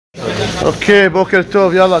Okay, Boker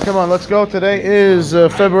Tov, Yalla, come on, let's go. Today is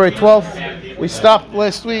February 12th. We stopped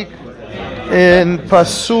last week in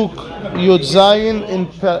Pasuk Yud Zayin in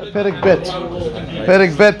Perek Bet.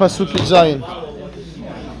 Perek Bet, Pasuk Yud Zayin.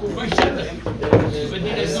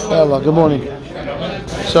 Yalla, good morning.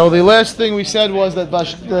 So the last thing we said was that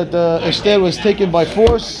Esther was taken by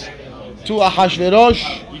force to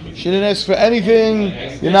Ahashverosh. She didn't ask for anything.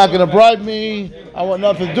 You're not going to bribe me. I want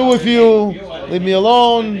nothing to do with you. Leave me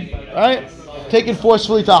alone. Right? Taken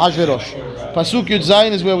forcefully to Ahashverosh. Pasuk Yud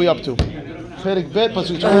Zayin is where we're up to. Perek Bet,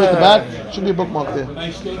 Pasuk Yud Zayin at the back. Should be a bookmark there.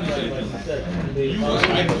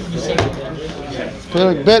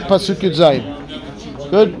 Perek Bet, Pasuk Yud Zayin.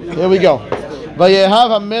 Good? Here we go.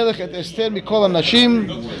 ויאהב המלך את אסתר מכל הנשים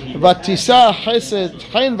ותישא חסד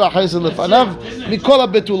חן וחסד לפניו מכל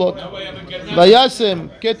הבתולות וישם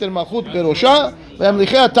כתר מלכות בראשה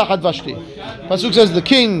וימליכיה תחת ושתי. Pasuk says the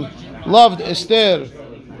king loved Esther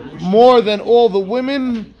more than all the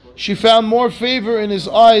women. She found more favor in his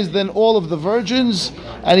eyes than all of the virgins,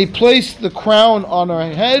 and he placed the crown on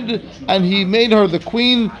her head and he made her the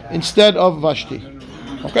queen instead of Vashti.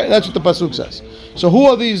 Okay, that's what the Pasuk says. So who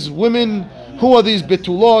are these women? Who are these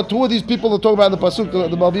betulot? Who are these people that talk about in the Pasuk?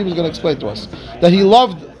 The Rabbi is going to explain to us. That he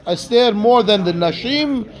loved Esther more than the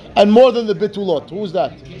Nashim and more than the betulot. Who is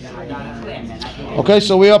that? Okay,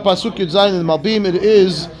 so we are Pasuk Yud Zayin in the Malbim. It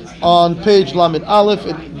is on page Lamed Aleph.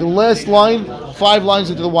 The last line, 5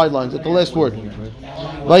 lines into the wide lines, at the last word.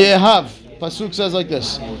 Vayehav. Pasuk says like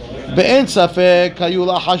this. Be'en safek hayu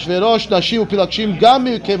la'Ahashverosh nashim u'pilakshim gam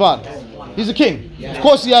mi'kevar. He's a king. Of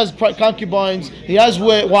course, he has concubines. He has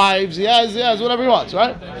wives. He has whatever he wants,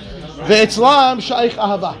 right? Ve'etzlam shaykh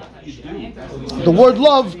ahava. The word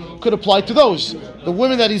love could apply to those, the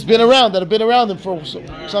women that he's been around, that have been around him for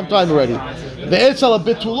some time already. Ve'etzal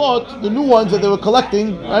betulot, the new ones that they were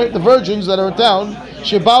collecting, right? The virgins that are in town.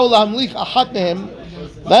 Sheba'u lahamlich achat mehem.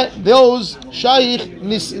 That those shaykh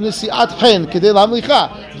nisiat chen kedei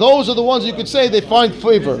lahamlicha. Those are the ones you could say they find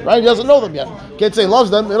favor, right? He doesn't know them yet. Can't say he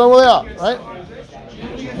loves them. They don't know where they are, right?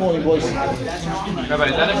 Morning, boys. Rabbi,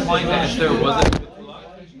 is that implying that Esther wasn't?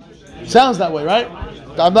 Sounds that way, right?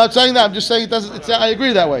 I'm not saying that. I'm just saying it doesn't. I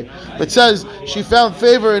agree that way. But it says she found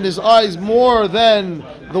favor in his eyes more than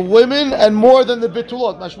the women and more than the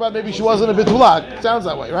bitulot. Mashma, maybe she wasn't a bitulot. It sounds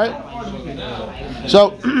that way, right?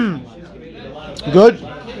 So, good.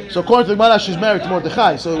 So according to the Gemara, she's married to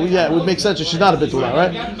Mordechai. So yeah, it would make sense that she's not a bitulot,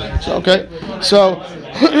 right? So okay. So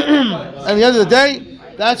at the end of the day,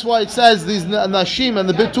 that's why it says these Nashim and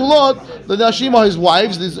the Betulot, the Nashim are his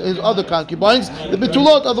wives, his other concubines. The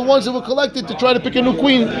Betulot are the ones that were collected to try to pick a new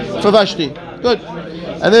queen for Vashti. Good.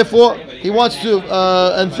 And therefore, he wants to,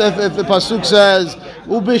 and if the Pasuk says,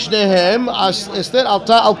 Ubishnehem, Esther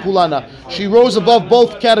alta al kulana. She rose above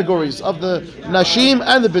both categories of the Nashim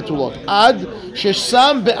and the Betulot. Ad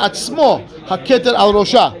shesham be'atzmo haketer al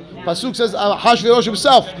rosha. Pasuk says, Ahashverosh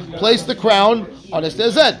himself placed the crown on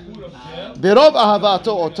Esther's head. Berov ahavato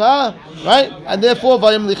ota, right? And therefore,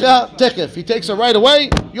 vayimlicha tekef. He takes her right away.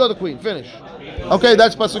 You're the queen. Finish. Okay,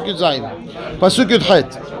 that's Pasuk Yud Zayin. Pasuk Yud Het.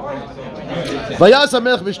 Vayas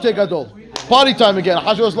hamelech b'shtei gadol. Party time again.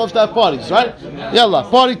 Ahashverosh loves to have parties, right? Yalla,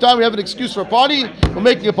 party time. We have an excuse for a party. We're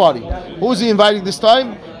making a party. Who's he inviting this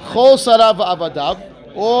time? Chol sarav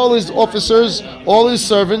avadav. All his officers, all his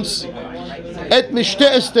servants. Et mishtei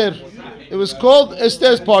Esther. It was called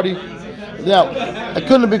Esther's party. Now, it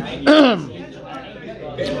couldn't be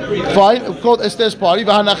fine. It's called Esther's party.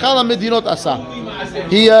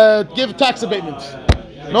 He gave tax abatement.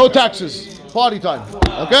 No taxes. Party time.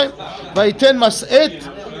 Okay?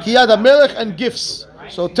 And gifts.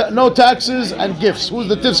 So no taxes and gifts. Who's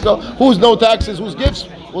the tifska? Who's no taxes? Who's gifts?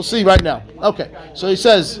 We'll see right now. Okay. So he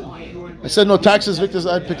says, I said no taxes. Victor's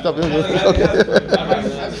I picked up. Okay.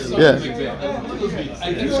 Yeah.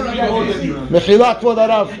 Megilat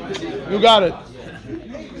Esther. You got it.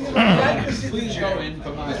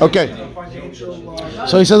 Okay.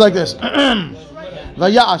 So he says like this.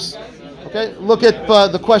 Vayas. Okay. Look at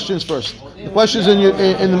the questions first. The questions in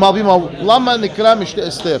the Malbim are Lama Nikra Mishteh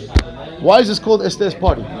Esther. Why is this called Esther's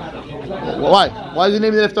party? Why? Why is he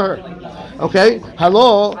named it after her? Okay.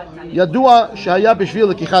 Hello. Yadua Shaya Bishvil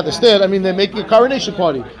Lekichat Esther. I mean, they're making a coronation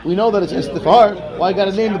party. We know that it's Esther for her. Why got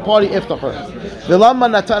to name the party after her?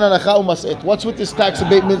 What's with this tax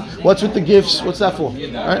abatement? What's with the gifts? What's that for?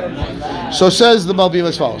 Right? So says the Malbim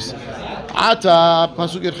as follows. Ata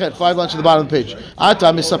Pasuk Yud 5 lines to the bottom of the page. Ata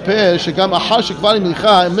misaper shegam achar shekvar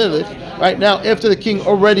imlicha melech. Right now, after the king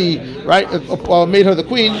already made her the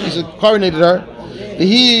queen, he's coronated her.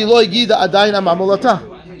 He lo yigida adayin amamolata.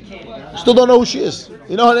 Still don't know who she is.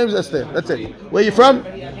 You know her name is Esther. That's it. Where are you from?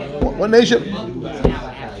 What nation?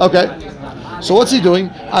 Okay. So what's he doing?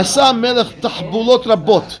 Asa melech tahbulot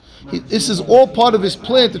rabot. This is all part of his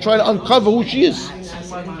plan to try to uncover who she is.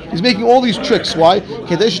 He's making all these tricks. Why?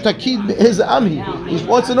 He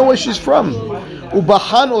wants to know where she's from.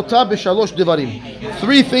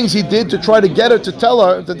 Three things he did to try to get her to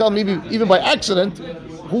tell maybe even by accident,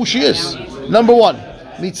 who she is. Number one,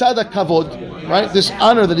 mitzad kavod, right? This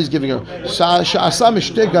honor that he's giving her.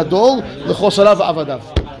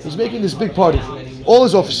 He's making this big party. All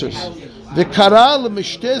his officers. It's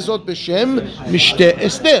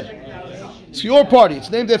your party. It's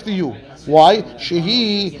named after you. Why? It's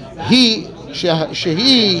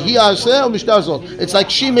like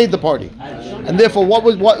she made the party, and therefore,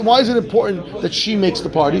 why is it important that she makes the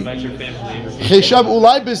party?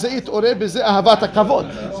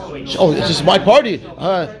 Oh, this is my party.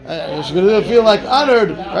 She's going to feel like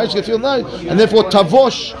honored, right? She's going to feel nice, and therefore,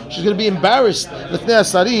 tavosh. She's going to be embarrassed.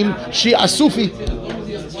 She asufi.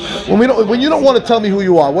 When you don't want to tell me who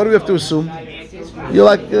you are, what do we have to assume? You're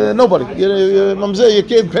like nobody. Mamzeh, your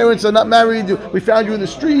kid, parents are not married. We found you in the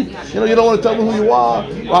street. You don't want to tell me who you are.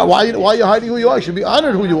 Why are you hiding who you are? You should be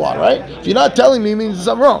honored who you are, right? If you're not telling me, it means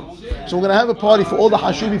something wrong. So we're going to have a party for all the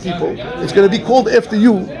Hashubi people. It's going to be called after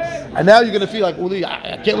you. And now you're going to feel like, Uli,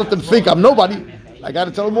 I can't let them think I'm nobody. I got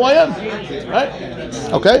to tell them who I am. Right?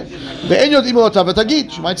 Okay?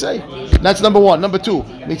 You might say. That's number one. Number two.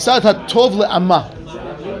 Mitzat hatov le'amah.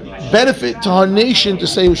 Benefit to her nation to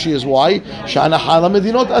say who she is. Why? Shana hala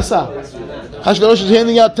medinot asa. Hashverosh is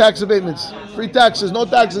handing out tax abatements, free taxes, no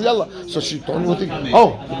taxes, yalla. So she don't even think,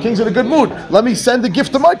 the king's in a good mood. Let me send a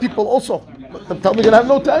gift to my people also. Tell me you're gonna have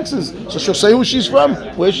no taxes. So she'll say who she's from,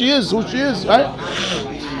 where she is, who she is, right?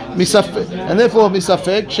 And therefore,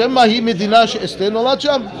 misafek shema hi medina she'Esther nolat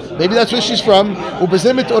sham. Maybe that's where she's from.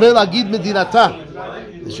 Ubezeh mitoreh lagid medinata.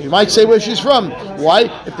 You might say where she's from. Why?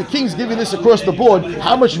 If the king's giving this across the board,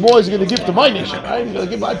 how much more is he going to give to my nation? Right? He's going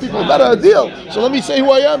to give my people a better deal. So let me say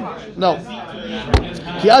who I am. No.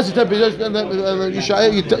 She'll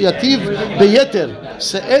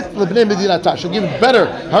give better.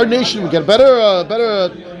 Her nation will get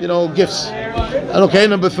better, gifts. And okay,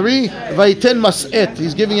 number three,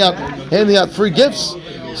 he's handing out free gifts.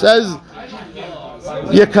 Says,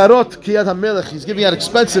 he's giving out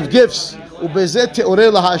expensive gifts. She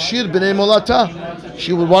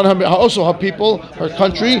would want her people, her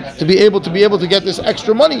country, to be able to get this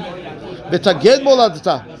extra money. Let them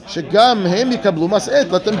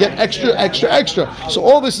get extra. So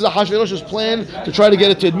all this is Ahasuerus's plan to try to get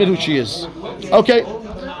her to admit who she is. Okay,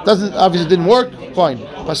 obviously didn't work. Fine.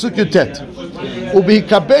 Pasuk Yutet.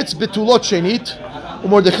 Ubihikabetz betulot shenit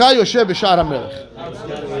uMordechai yoshev b'shar hamelech.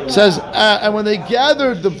 Says, and when they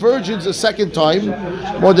gathered the virgins a second time,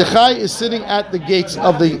 Mordechai is sitting at the gates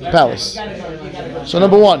of the palace. So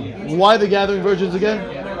number one, why are they gathering virgins again?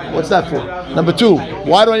 What's that for? Number two,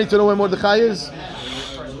 why do I need to know where Mordechai is?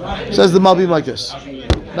 Says the Malbim like this.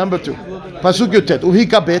 Number two, Pasuk Yutet, Uhi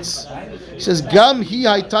kabetz. Says, Gam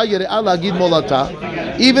hi hayta yere'a lagid molata.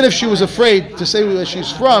 Even if she was afraid to say where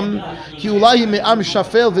she's from, ki ulahi me'am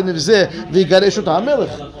shafel v'nivzeh v'yigaresh ota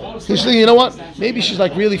hamelech. He's thinking, you know what? Maybe she's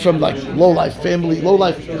like really from like low-life family,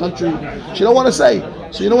 low-life country. She don't want to say.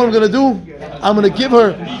 So you know what I'm going to do? I'm going to give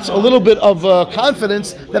her a little bit of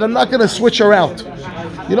confidence that I'm not going to switch her out.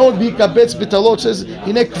 You know what Bikabetz Betalot says?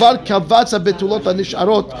 Hine kvar kavatz betulot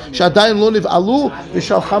anish'arot shadayin lo niv'alu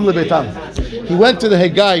v'shalcham lebetam. He went to the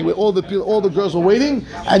Hegai where all the girls were waiting,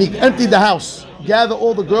 and he emptied the house, gathered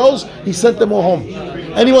all the girls, he sent them all home.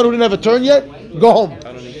 Anyone who didn't have a turn yet, go home.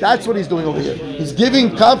 That's what he's doing over here. He's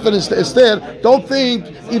giving confidence to Esther. Don't think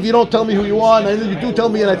if you don't tell me who you are, and then you do tell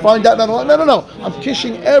me and I find out. No. I'm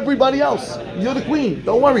kissing everybody else. You're the queen.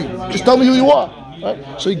 Don't worry. Just tell me who you are. Right?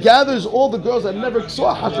 So he gathers all the girls that never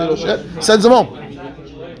saw Ahasuerus yet, sends them home.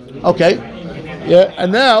 Okay. Yeah.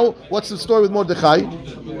 And now, what's the story with Mordechai?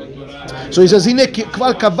 So he says, "Hine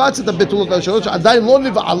kvar kavatz et betulot ha'shalot sha'adayin lo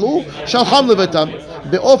niv'alu shalcham levetam."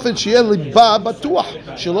 באופן שיהיה ליבה בטוח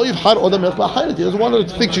שלא יבחר עוד המלך לאחרת. He doesn't want her to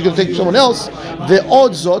think she can take someone else.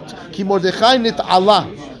 ועוד זאת, כי מרדכי נתעלה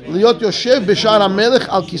להיות יושב בשער המלך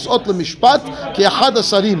על כיסאות למשפט כאחד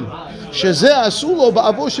השרים, שזה עשו לו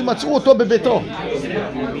בעבור שמצאו אותו בביתו.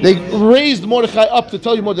 They raised Mordechai up to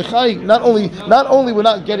tell you, Mordechai, not only we're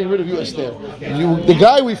not getting rid of you, Esther. The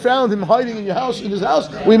guy we found him hiding in his house,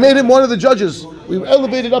 we made him one of the judges. We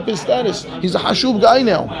elevated up his status. He's a hashub guy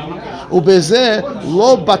now. ובזה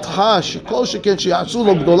לא בטחה שכל שכן שיעשו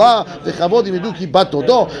לו גדולה וכבוד אם ידעו כי בת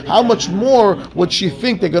דודו. How much more would she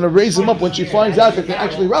think they're going to raise him up when she finds out that they're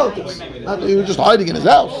actually relatives? Not that he was just hiding in his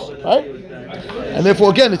house, right? And therefore,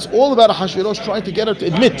 again, it's all about Ahasuerus trying to get her to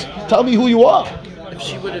admit, tell me who you are.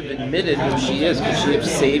 she would have admitted who she is, could she have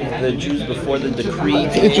saved the Jews before the decree?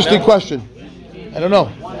 Interesting question. I don't know.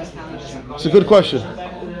 It's a good question.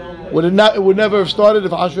 Would it not? It would never have started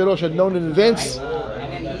if Ahasuerus had known in advance.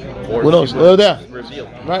 Or Who knows? Look at that. revealed.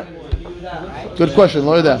 Right. Good question.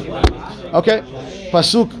 Look at that. Okay.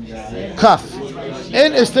 Pasuk Kaf.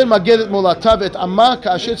 En Esther magedet molata ve'et amma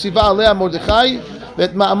ka'asher tziva alea Mordechai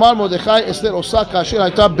ve'et ma'amar Mordechai Esther osa ka'asher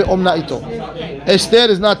hayta be'omna ito. Esther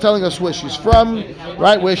is not telling us where she's from,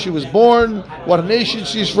 right? Where she was born, what nation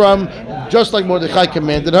she's from, just like Mordechai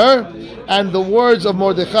commanded her. And the words of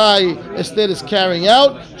Mordechai, Esther is carrying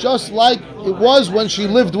out, just like it was when she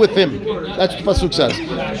lived with him. That's what Pasuk says.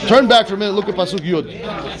 Turn back for a minute, look at Pasuk Yud.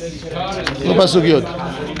 Look at Pasuk Yud.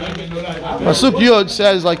 Pasuk Yud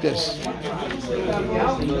says like this.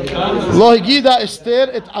 Lo higida Esther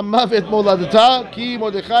et amma ve'et moladata, ki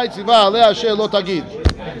Mordechai tziva alea asher lo tagid.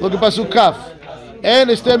 Look at Pasuk Kaf. En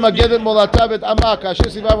Esther magedet moladata ve'et amma, ka'asher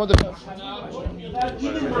tziva Mordechai.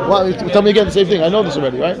 Well, tell me again the same thing. I know this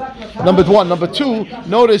already, right? Number one. Number two,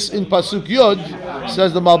 notice in Pasuk Yod,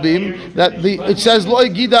 says the Malbim, that it says, Lo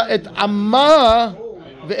gida et amma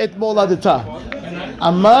ve'et moladeta.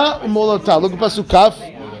 Amma u'moladeta. Look at Pasuk Kaf.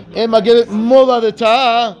 E magedet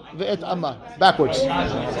moladeta ve'et amma. Backwards.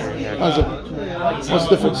 What's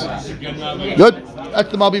the difference? Good? That's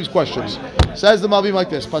the Malbim's questions. Says the Malbim like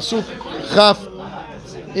this. Pasuk Chaf.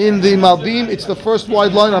 In the Malbim, it's the first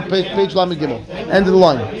wide line on page Lamed Gimel. End of the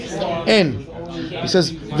line. N. He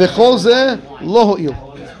says, V'chol zeh lo ho'il.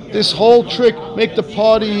 This whole trick, make the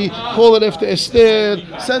party, call it after Esther,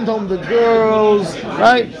 send home the girls,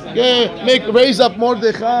 right? Yeah, raise up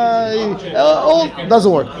Mordechai. All doesn't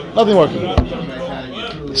work. Nothing working.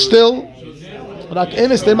 Still,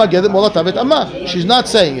 she's not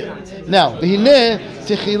saying it. Now,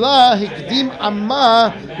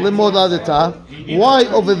 why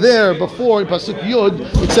over there before in Pasuk Yud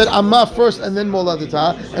it said Amma first and then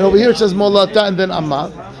Moladeta, and over here it says Moladeta and then Amma?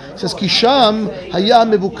 It says Kisham haya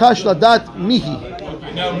mevukash ladat mihi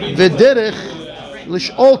vederech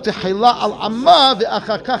lishol tehila al Amma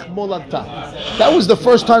ve'achakach Moladeta. That was the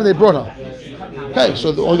first time they brought her. Okay, so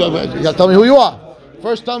you got to tell me who you are.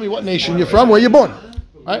 First, tell me what nation you're from, where you're born.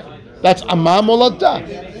 Right? That's Amma Moladeta.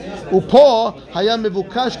 Upo haya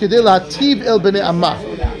mevukash kedei lativ el bnei Amma.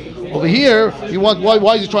 Over here,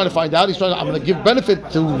 why is he trying to find out? He's trying to, I'm going to give benefit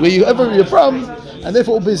to wherever you're from, and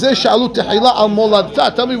therefore, tell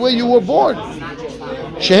me where you were born.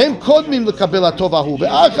 The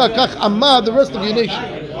rest of your nation.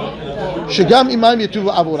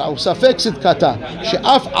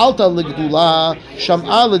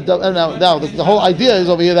 Now, the whole idea is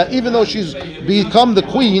over here that even though she's become the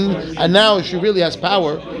queen, and now she really has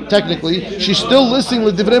power, technically, she's still listening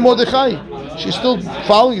to Divrei Mordechai. She's still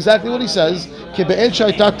following exactly what he says.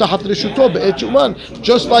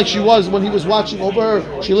 Just like she was when he was watching over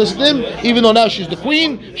her, she listened to him. Even though now she's the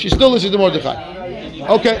queen, she still listens to Mordechai.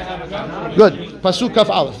 Okay, good. Pasuk Kaf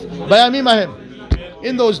Aleph. Bayamim ahem.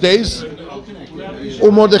 In those days,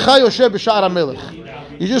 Mordechai Yoshev b'Sha'ar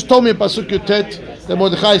HaMelech. You just told me in Pasuk Yutet that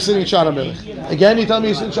Mordechai is sitting in Sha'ar HaMelech. Again, you tell me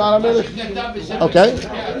he's in Sha'ar HaMelech. Okay,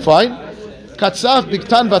 fine. Katzaf,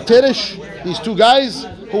 Bigtan, Vateresh. These two guys.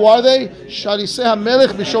 Who are they? Sharisei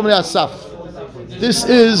HaMelech b'Shomrei Asaf. This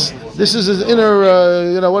is his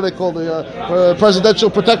inner, what do they call the presidential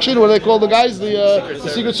protection? What do they call the guys? The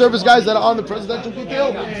Secret Service guys that are on the presidential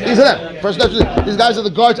detail? These are them. These guys are the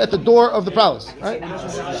guards at the door of the palace. Right?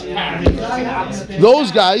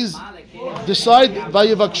 Those guys decide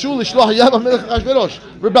Vayivakshu l'shloch Hayam HaMelech Achashverosh.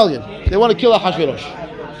 Rebellion. They want to kill Achashverosh.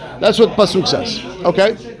 That's what Pasuk says.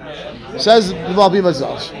 Okay? Says the Malbim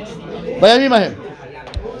Azaz. Bayamim ahem.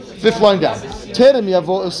 Fifth line down. Terem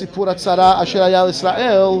yavo el sipur hatzara asher haya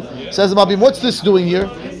Israel. Says the Malbim, what's this doing here?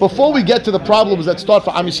 Before we get to the problems that start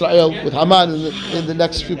for Am Yisrael with Haman in the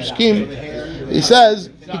next few scheme, he says,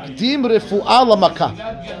 Hikdim refu'ah lamaka.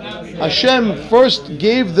 Hashem first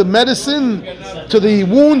gave the medicine to the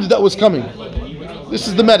wound that was coming. This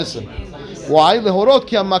is the medicine. Why? Lehorot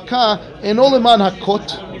ki hamaka eno leman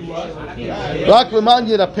hakot, rak leman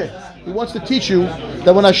yerapeh. He wants to teach you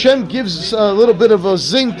that when Hashem gives a little bit of a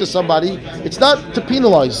zing to somebody, it's not to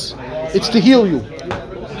penalize, it's to heal you.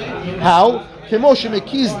 How? כמו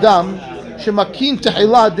שמקיז דם, שמקים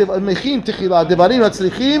תחילה, מכין תחילה, דברים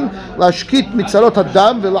הצריכים להשקיט מצרות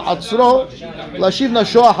הדם ולעצרו, להשיב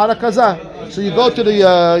נשו אחר הכזה. So you go to the,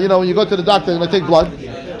 when you go to the doctor and they take blood,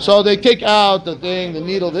 so they take out the thing, the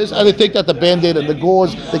needle, this, and they take out the band-aid and the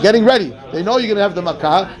gauze. They're getting ready. They know you're going to have the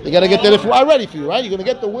makkah. They got to get the refuah ready for you, right? You're going to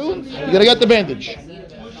get the wound, you're going to get the bandage.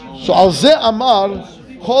 So al-zeh amar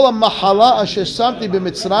כל המחלה אשר שמתי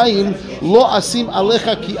במצרים לא אשים עליך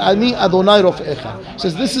כי אני אדוני רופאך.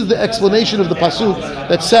 Says this is the explanation of the pasuk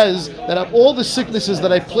that says that of all the sicknesses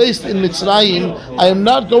that I placed in Mitzrayim, I am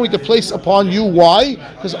not going to place upon you. Why?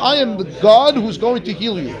 Because I am the God who's going to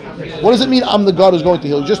heal you. What does it mean I'm the God who's going to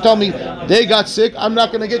heal you? Just tell me they got sick, I'm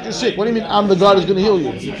not going to get you sick. What do you mean I'm the God who's going to heal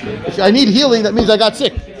you? If I need healing, that means I got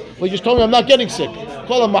sick. Well, you just told me I'm not getting sick.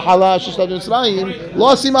 Kol ha'mahala acher samti b'Mitzrayim lo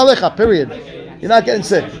asim alecha, period. You're not getting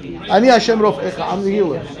sick. Ani Hashem rofecha, I'm the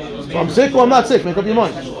healer. So I'm sick or I'm not sick, make up your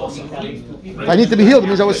mind. If I need to be healed, it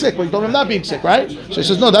means I was sick. Well, you told me I'm not being sick, right? So he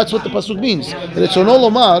says, no, that's what the pasuk means. Retzono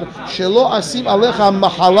lomar, shelo asim alecha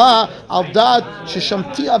mahala al da'at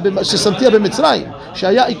shesamtia b'Mitzrayim,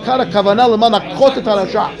 shaya ikar hakavana leman hakot et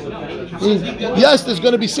harasha. Yes, there's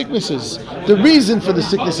going to be sicknesses. The reason for the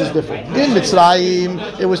sickness is different. In Mitzrayim,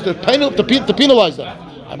 it was to penalize them.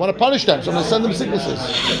 I want to punish them, so I'm going to send them sicknesses.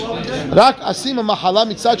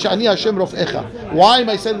 Why am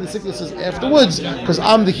I sending the sicknesses afterwards? Because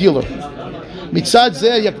I'm the healer. Which means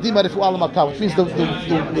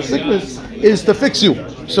the sickness is to fix you,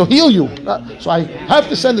 so heal you. So I have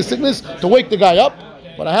to send the sickness to wake the guy up,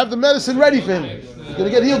 but I have the medicine ready for him. He's going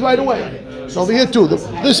to get healed right away. So over here too,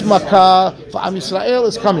 this makkah for Am Yisrael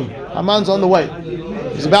is coming. Haman's on the way.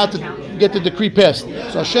 He's about to get the decree passed.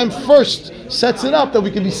 So Hashem first sets it up that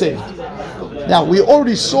we can be saved. Now we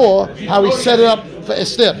already saw how he set it up for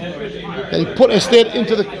Esther. That he put Esther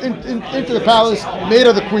into the palace, made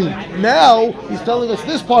her the queen. Now he's telling us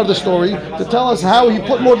this part of the story to tell us how he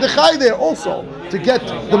put Mordechai there also to get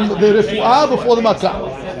the refuah before the makkah.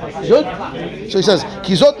 Good. So he says,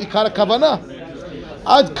 "Kizot ikar kavana."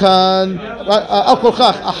 עד כאן, על כל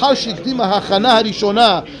כך, אחר שהקדימה ההכנה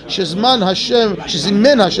הראשונה שזמן השם,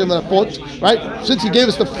 שזימן השם לרפות, right? Since he gave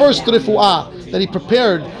us the first רפואה that he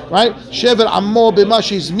prepared, right? שבר עמו במה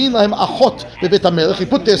שהזמין להם אחות בבית המלך. He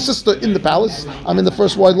put their sister in the palace. I'm in the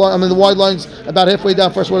first wide line, I'm in the wide lines about halfway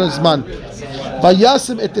down, first one is זמן.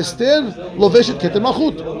 וישם את אסתר לובשת כתר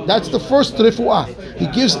מלכות. That's the first רפואה. He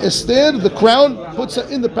gives Esther the crown, puts her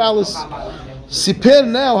in the palace. Siper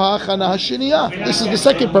now ha'achana ha'sheniya. This is the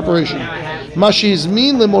second preparation. Ma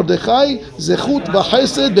she'izmin leMordechai zechut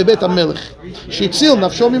v'chesed bebet hamelech. She'etzil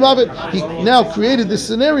nafsho mimavet. He now created this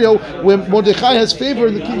scenario where Mordechai has favor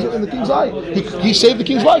in the king's eye. He saved the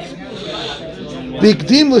king's life.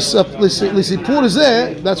 B'ikdim l'sipur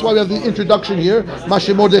zeh. That's why we have the introduction here. Ma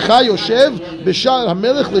she'Mordechai yoshev b'shar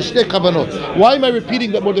hamelech l'shtei kavanot. Why am I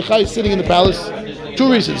repeating that Mordechai is sitting in the palace? Two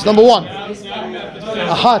reasons. Number one.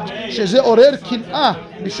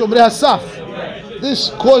 This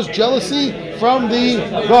caused jealousy from the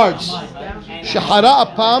guards.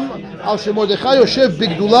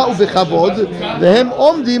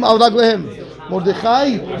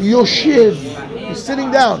 Mordechai yoshev, he's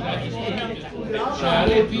sitting down.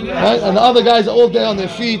 Right? And the other guys are all there on their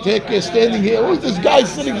feet, standing here. Who's this guy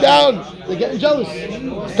sitting down? They're getting jealous.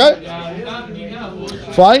 Okay?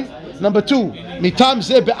 Fine. Number two, מטעם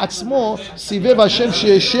זה בעצמו סיבב השם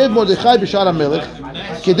שישב מרדכי בשער המלך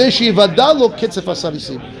כדי שיוודע לו קצף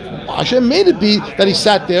הסריסים. Hashem made it be that he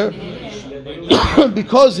sat there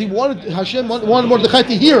because Hashem wanted Mordechai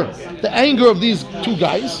to hear the anger of these two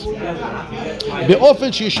guys.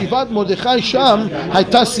 באופן שישיבת מרדכי שם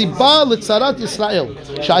הייתה סיבה לצרת ישראל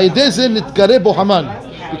שעל ידי זה נתגרה בו המן.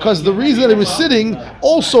 Because the reason he was sitting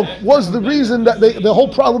also was the reason that the whole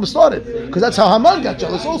problem started. Because that's how Haman got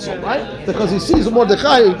jealous also, right? Because he sees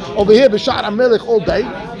Mordechai over here, B'Sha'ar HaMelech all day,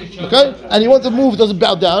 okay? And he wants to move, doesn't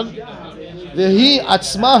bow down. Meaning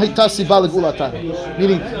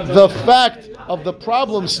the fact of the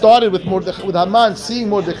problem started with Haman seeing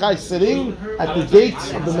Mordechai sitting at the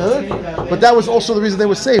gates of the Melech, but that was also the reason they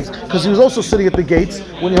were saved. Because he was also sitting at the gates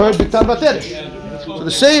when he heard B'Tan Baterish. So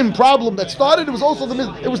the same problem that started, it was also the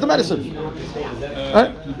medicine.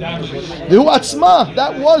 Right?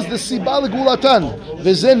 That was the siba legulatan.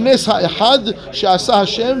 V'zen nes ha'echad she'asa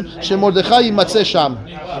Hashem she'Mordechai yimatzeh sham.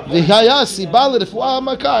 V'haya siba l'refuah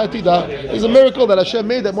ha'maka atida. It's a miracle that Hashem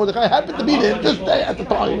made that Mordechai happened to be there just at the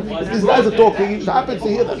time. If these guys are talking, he happens to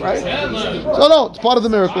hear them, right? So no, it's part of the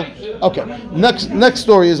miracle. Okay. Next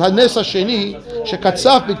story is Hanes Hasheni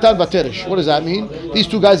she'katzaf b'ktan v'teresh. What does that mean? These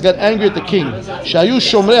two guys got angry at the king. שהיו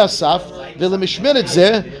שומרי הסף ולמשמרת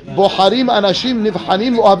זה בוחרים אנשים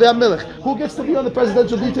נבחנים לאוהבי המלך. Who gets to be on the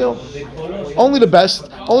presidential detail? Only the best,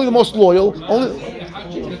 only the most loyal, only,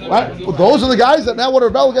 right? Well, those are the guys that now want to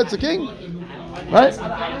rebel against the king. Right?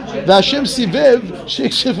 V'Hashem sivev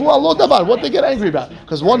she'kshivu alo davar. What they get angry about?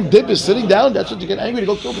 Because one dip is sitting down. That's what you get angry to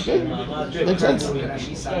go kill the king. Makes sense?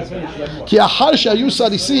 Ki achar shayu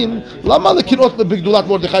sarisim lama lekirot lebigdulat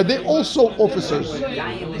Mordechai. They're also officers.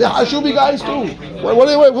 They're hashubi guys too.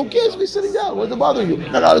 Who cares if he's sitting down? What's bothering you?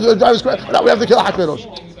 No, drive us crazy. No, we have to kill Achashverosh.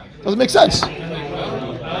 Doesn't make sense.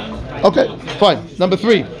 Okay, fine. Number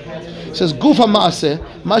 3. It says Gufa Maaseh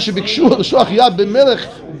Mashe Bikshu L'Shoach Yad B'Melech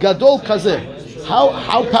Gadol Kazeh.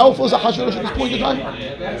 How powerful is Ahasuerus at this point in time?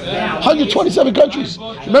 127 countries.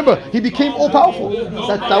 Remember, he became all powerful.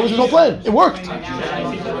 That was his whole plan. It worked.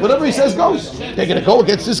 Whatever he says goes. They're going to go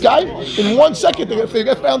against this guy in 1 second. If they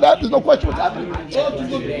get found out, there's no question what's happening.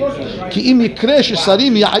 Ki im yikre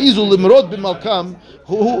shesarim ya'izu limrod b'malkam,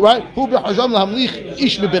 right? Hu b'hajam lahamlich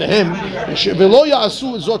ish mibenehem, v'lo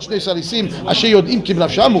ya'asu zot shnei sarisim asher yod'im ki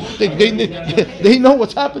b'nafshamu. They know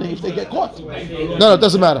what's happening if they get caught. No, it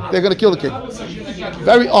doesn't matter. They're going to kill the king.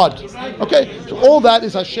 Very odd. Okay, so all that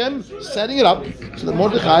is Hashem setting it up so that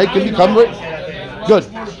Mordechai can become rich. Good.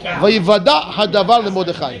 Vayivada hadavar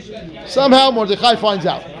leMordechai. Somehow Mordechai finds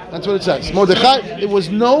out. That's what it says. Mordechai. It was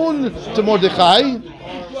known to Mordechai.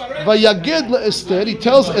 Vayaged leEsther. He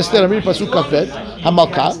tells Esther. Amir pasuk kafet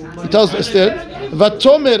hamalka. He tells Esther.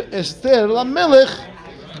 Vatomer Esther lamelech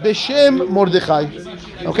b'shem Mordechai.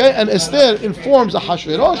 Okay, and Esther informs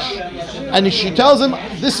Ahasuerus, and she tells him,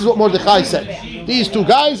 "This is what Mordechai said. These 2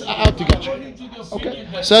 guys are out to get you." Okay,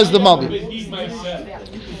 says the Malbi.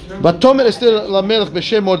 But Tomer Esther lamelech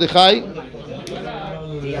b'shem Mordechai.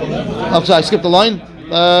 I'm sorry, I skipped the line.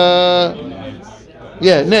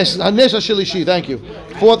 Nes Shilishi. Thank you.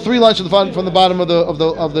 3 lines from the bottom of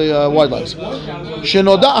the wide lines.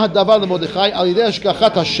 Shenoda hadavar leMordechai al yidei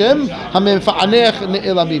hashgachat Hashem hamefa'anech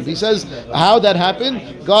ne'elamim. He says how that happened.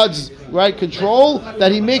 God's right control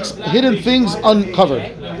that He makes hidden things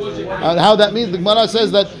uncovered. How that means, the Gemara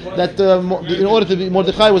says that in order to be,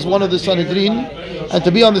 Mordechai was one of the Sanhedrin, and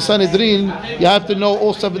to be on the Sanhedrin, you have to know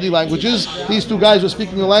all 70 languages. These 2 guys were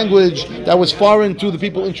speaking a language that was foreign to the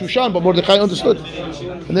people in Shushan, but Mordechai understood,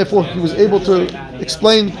 and therefore he was able to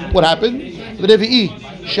explain what happened.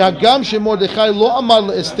 Shagam Mordechai lo amar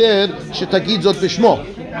leEsther shetagid zot b'shmo.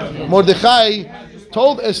 Mordechai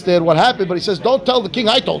told Esther what happened, but he says, "Don't tell the king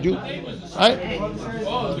I told you." Right?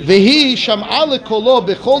 Vehi sham'a lekolo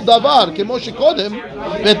bechol davar kemo shekodem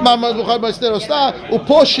ve'et ma Mordechai b'Esther osta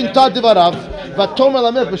upo shinta devarav v'tomer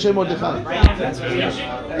lamelech b'shem Mordechai.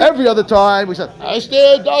 Every other time we said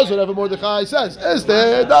Esther does whatever Mordechai says.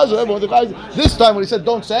 Esther does whatever Mordechai says. This time when he said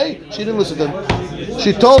don't say, she didn't listen to him.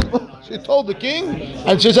 She told the king,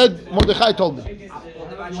 and she said Mordechai told me.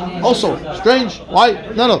 Also strange. Why?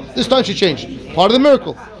 No. This time she changed. Part of the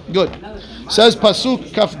miracle. Good. Says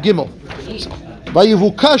pasuk kaf gimel.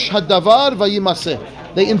 Vayivukash hadavar vayimaseh.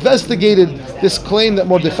 They investigated this claim that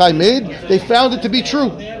Mordechai made. They found it to be true.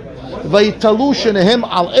 Vayitalu shenehem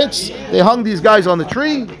al etz. They hung these guys on the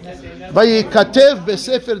tree. Vayikatev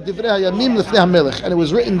besefer divrei hayamim lefnei hamelech. And it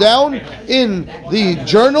was written down in the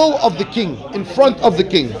journal of the king, in front of the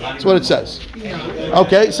king. That's what it says.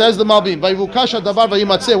 Okay, says the Malbim. Vayivukash hadavar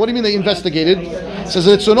vayimatzeh. What do you mean they investigated? It says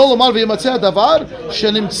Retzono lomar vayimatzeh hadavar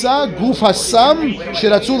shenimtza guf hasam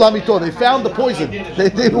sheratzu lamito. They found the poison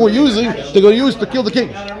they were using. They're going to use to kill the king.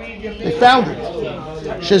 They found it.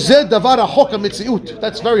 Shezeh davar hachok hametziut.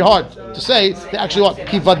 That's very hard to say. They actually what?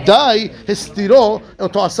 Ki vadai hestiro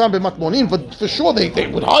oto hasam b'matmonim. But for sure they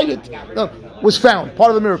would hide it. No, it was found.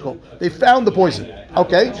 Part of the miracle. They found the poison.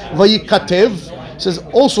 Okay. Vayikatev. Says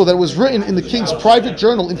also that it was written in the king's private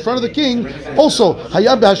journal in front of the king. Also,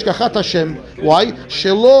 hayam behashgachat Hashem. Why?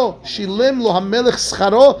 Shelo shilem lo hamelech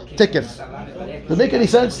scharo tekef. Does it make any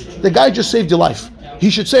sense? The guy just saved your life.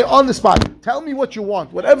 He should say on the spot, tell me what you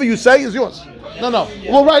want. Whatever you say is yours. No.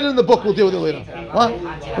 We'll write it in the book. We'll deal with it later. What?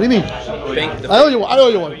 What do you mean? I owe you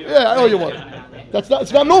one. Yeah, I owe you one. It's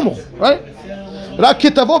not normal, right? Part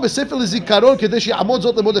of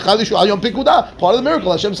the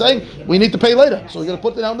miracle, Hashem saying we need to pay later, so we're going to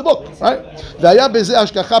put it down in the book, right?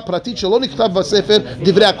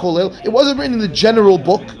 It wasn't written in the general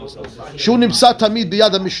book.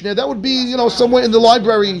 That would be, somewhere in the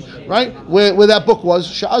library, right, where that book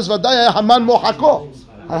was.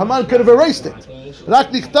 Haman could have erased it.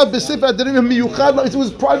 It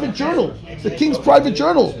was private journal, the king's private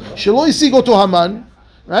journal.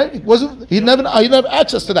 Right? It wasn't. He didn't have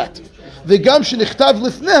access to that. It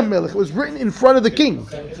was written in front of the king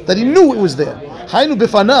that he knew it was there. It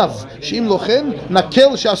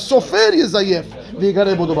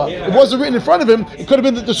wasn't written in front of him. It could have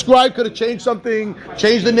been that the scribe could have changed something,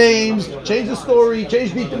 changed the names, changed the story,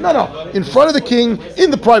 changed the... No. In front of the king,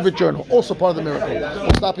 in the private journal. Also part of the miracle.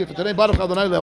 We'll stop here for today.